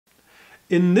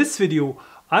In this video,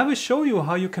 I will show you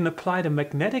how you can apply the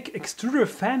magnetic extruder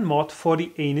fan mod for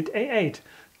the Anet A8.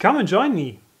 Come and join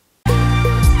me!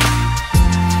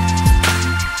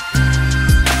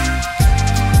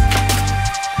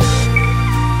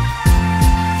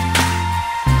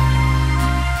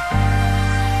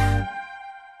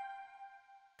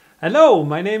 Hello,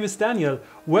 my name is Daniel.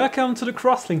 Welcome to the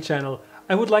Crosslink channel.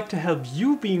 I would like to help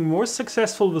you being more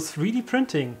successful with 3D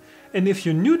printing. And if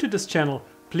you're new to this channel,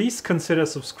 please consider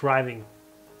subscribing.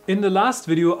 In the last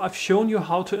video I've shown you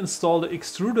how to install the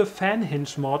extruder fan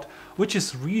hinge mod, which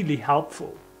is really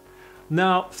helpful.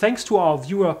 Now, thanks to our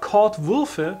viewer called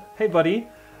Wolfe, hey buddy,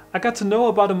 I got to know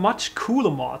about a much cooler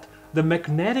mod, the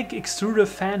magnetic extruder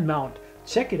fan mount.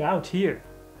 Check it out here.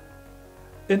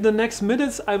 In the next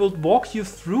minutes I will walk you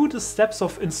through the steps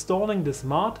of installing this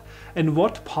mod and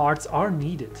what parts are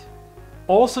needed.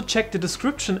 Also check the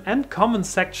description and comment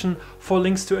section for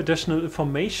links to additional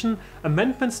information,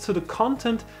 amendments to the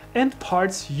content and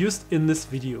parts used in this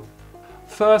video.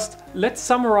 First, let's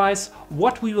summarize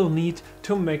what we will need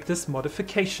to make this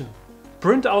modification.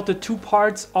 Print out the two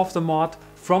parts of the mod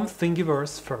from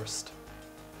Thingiverse first.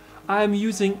 I am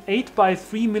using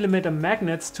 8x3mm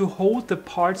magnets to hold the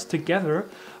parts together,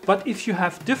 but if you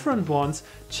have different ones,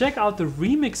 check out the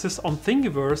remixes on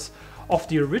Thingiverse of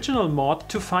the original mod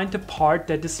to find the part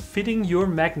that is fitting your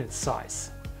magnet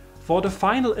size. For the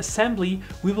final assembly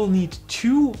we will need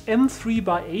two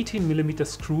M3x18mm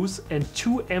screws and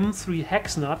two M3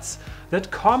 hex nuts that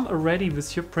come already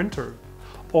with your printer.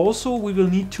 Also we will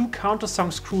need two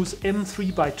countersunk screws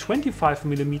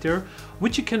M3x25mm,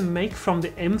 which you can make from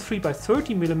the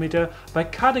M3x30mm by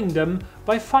cutting them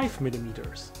by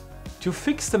 5mm. To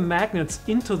fix the magnets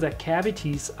into their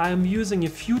cavities, I am using a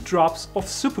few drops of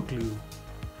superglue.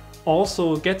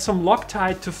 Also get some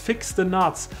Locktite to fix the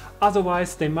nuts,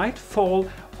 otherwise they might fall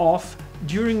off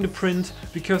during the print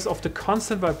because of the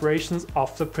constant vibrations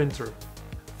of the printer.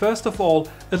 First of all,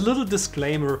 a little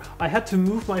disclaimer, I had to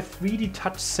move my 3D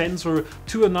touch sensor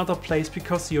to another place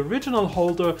because the original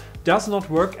holder does not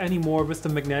work anymore with the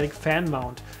magnetic fan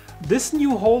mount. This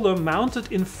new holder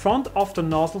mounted in front of the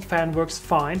nozzle fan works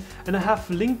fine and I have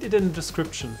linked it in the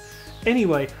description.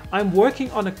 Anyway, I'm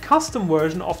working on a custom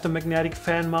version of the magnetic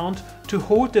fan mount to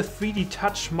hold the 3D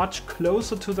touch much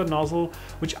closer to the nozzle,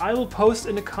 which I will post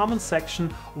in the comment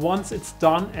section once it's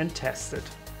done and tested.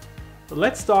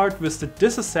 Let's start with the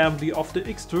disassembly of the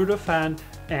extruder fan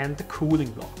and the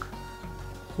cooling block.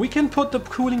 We can put the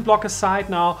cooling block aside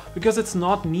now because it's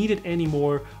not needed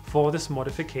anymore for this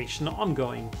modification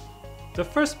ongoing. The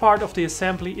first part of the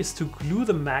assembly is to glue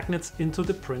the magnets into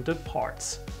the printed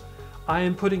parts. I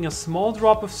am putting a small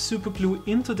drop of superglue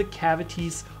into the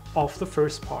cavities of the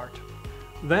first part.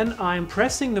 Then I am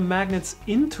pressing the magnets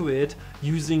into it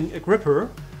using a gripper.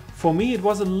 For me it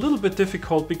was a little bit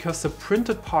difficult because the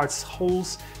printed parts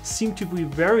holes seem to be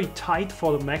very tight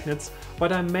for the magnets,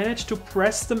 but I managed to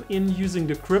press them in using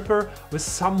the gripper with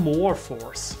some more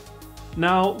force.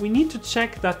 Now we need to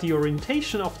check that the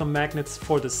orientation of the magnets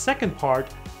for the second part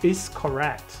is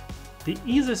correct. The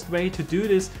easiest way to do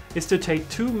this is to take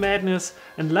two magnets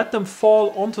and let them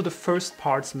fall onto the first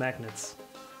part's magnets.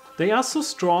 They are so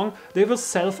strong they will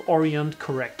self-orient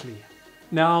correctly.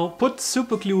 Now put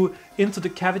superglue into the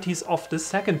cavities of the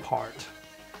second part.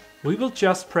 We will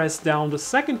just press down the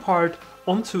second part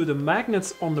onto the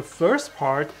magnets on the first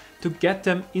part to get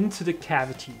them into the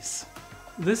cavities.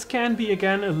 This can be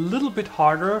again a little bit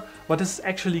harder, but this is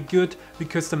actually good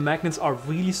because the magnets are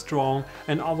really strong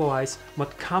and otherwise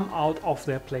might come out of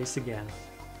their place again.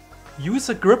 Use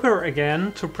a gripper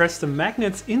again to press the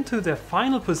magnets into their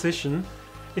final position.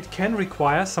 It can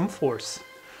require some force.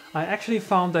 I actually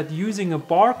found that using a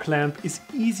bar clamp is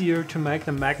easier to make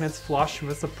the magnets flush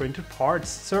with the printed part's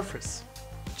surface.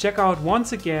 Check out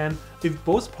once again if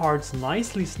both parts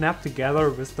nicely snap together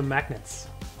with the magnets.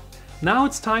 Now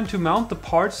it's time to mount the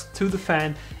parts to the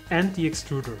fan and the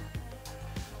extruder.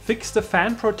 Fix the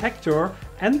fan protector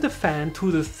and the fan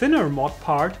to the thinner mod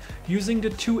part using the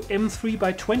two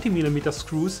M3x20mm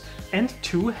screws and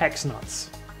two hex nuts.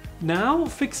 Now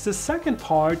fix the second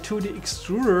part to the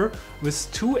extruder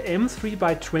with two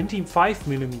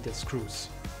M3x25mm screws.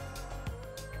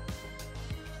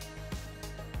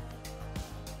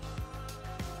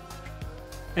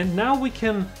 And now we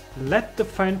can let the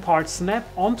fan part snap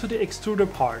onto the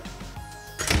extruder part.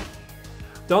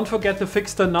 Don't forget to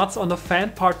fix the nuts on the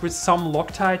fan part with some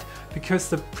Loctite because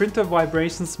the printer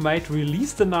vibrations might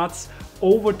release the nuts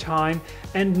over time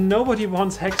and nobody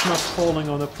wants hex nuts falling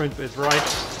on a print bit, right?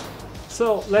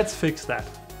 So let's fix that.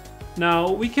 Now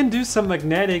we can do some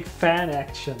magnetic fan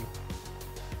action.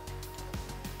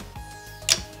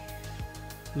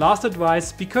 Last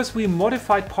advice, because we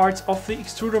modified parts of the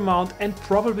extruder mount and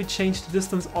probably changed the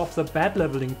distance of the bed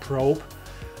leveling probe,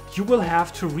 you will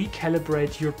have to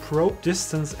recalibrate your probe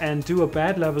distance and do a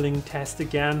bed leveling test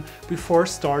again before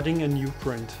starting a new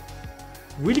print.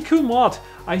 Really cool mod,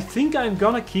 I think I'm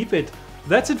gonna keep it.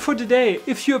 That's it for today.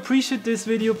 If you appreciate this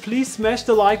video, please smash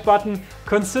the like button,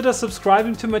 consider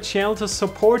subscribing to my channel to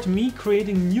support me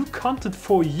creating new content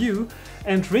for you,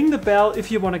 and ring the bell if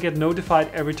you want to get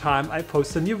notified every time I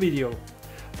post a new video.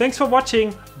 Thanks for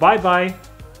watching, bye bye!